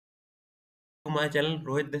To my channel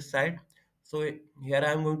Rohit this side. So here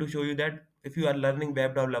I am going to show you that if you are learning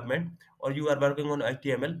web development or you are working on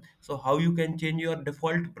HTML, so how you can change your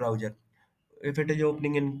default browser. If it is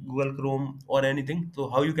opening in Google Chrome or anything, so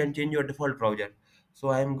how you can change your default browser. So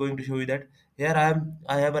I am going to show you that. Here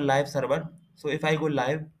I have a live server. So if I go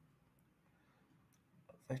live,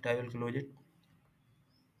 first I will close it.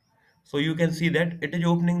 So you can see that it is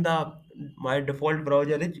opening the my default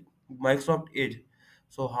browser is Microsoft Edge.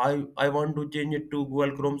 So how I want to change it to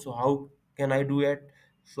Google Chrome, so how can I do it?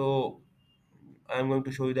 So I'm going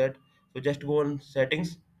to show you that. So just go on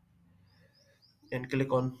settings and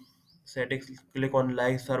click on settings, click on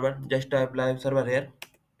live server, just type live server here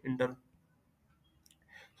in the.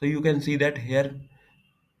 So you can see that here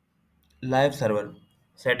live server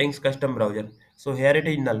settings custom browser. So here it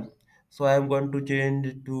is null, so I am going to change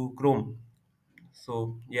it to Chrome.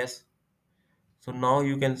 So yes, so now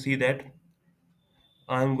you can see that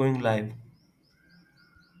I am going live.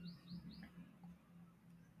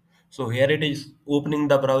 So here it is opening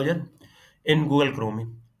the browser in Google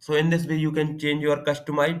Chrome. So in this way you can change your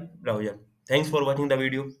customized browser. Thanks for watching the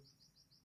video.